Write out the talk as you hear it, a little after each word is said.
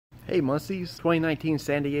Hey Mussies, 2019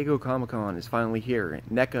 San Diego Comic-Con is finally here.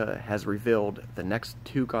 Neca has revealed the next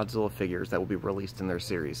two Godzilla figures that will be released in their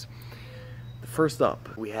series. First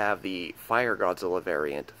up, we have the Fire Godzilla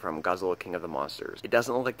variant from Godzilla King of the Monsters. It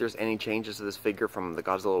doesn't look like there's any changes to this figure from the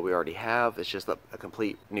Godzilla we already have. It's just a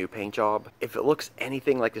complete new paint job. If it looks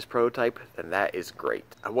anything like this prototype, then that is great.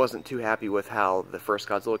 I wasn't too happy with how the first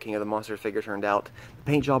Godzilla King of the Monsters figure turned out. The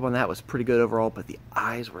paint job on that was pretty good overall, but the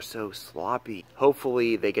eyes were so sloppy.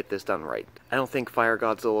 Hopefully they get this done right. I don't think Fire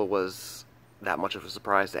Godzilla was that much of a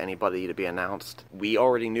surprise to anybody to be announced. We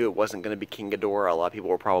already knew it wasn't going to be King Ghidorah. A lot of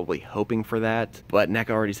people were probably hoping for that, but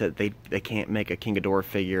Neca already said they can't make a King Ghidorah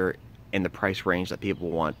figure in the price range that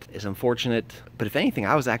people want. It's unfortunate, but if anything,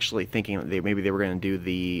 I was actually thinking that maybe they were going to do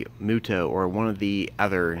the Muto or one of the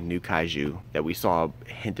other new kaiju that we saw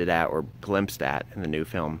hinted at or glimpsed at in the new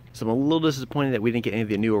film. So I'm a little disappointed that we didn't get any of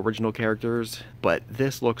the new original characters, but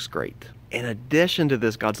this looks great. In addition to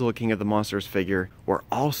this Godzilla King of the Monsters figure, we're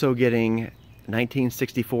also getting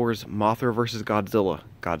 1964's Mothra vs.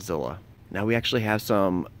 Godzilla. Now we actually have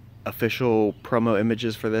some official promo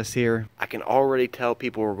images for this here. I can already tell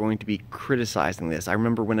people are going to be criticizing this. I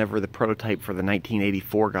remember whenever the prototype for the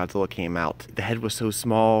 1984 Godzilla came out, the head was so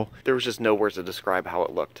small, there was just no words to describe how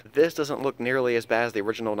it looked. This doesn't look nearly as bad as the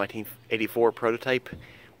original 1984 prototype,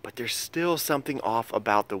 but there's still something off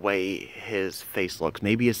about the way his face looks.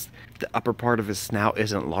 Maybe it's the upper part of his snout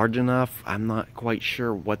isn't large enough. I'm not quite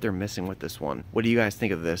sure what they're missing with this one. What do you guys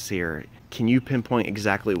think of this here? Can you pinpoint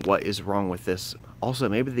exactly what is wrong with this? Also,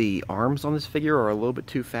 maybe the arms on this figure are a little bit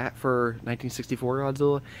too fat for 1964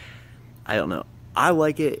 Godzilla. I don't know. I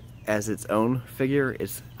like it as its own figure.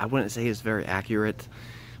 I wouldn't say it's very accurate.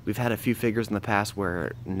 We've had a few figures in the past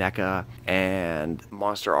where Neca and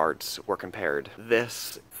Monster Arts were compared.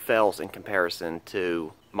 This fails in comparison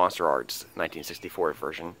to Monster Arts' 1964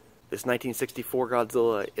 version. This 1964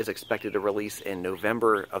 Godzilla is expected to release in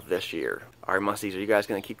November of this year. Alright Mussies, are you guys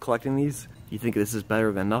going to keep collecting these? You think this is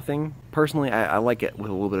better than nothing? Personally, I like it with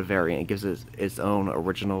a little bit of variant. It gives it its own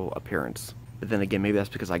original appearance. But then again, maybe that's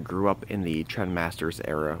because I grew up in the Trendmasters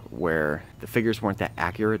era where the figures weren't that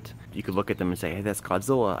accurate. You could look at them and say, hey, that's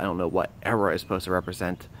Godzilla. I don't know what era it's supposed to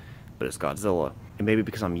represent, but it's Godzilla. And maybe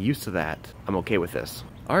because I'm used to that, I'm okay with this.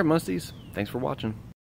 Alright Mussies, thanks for watching.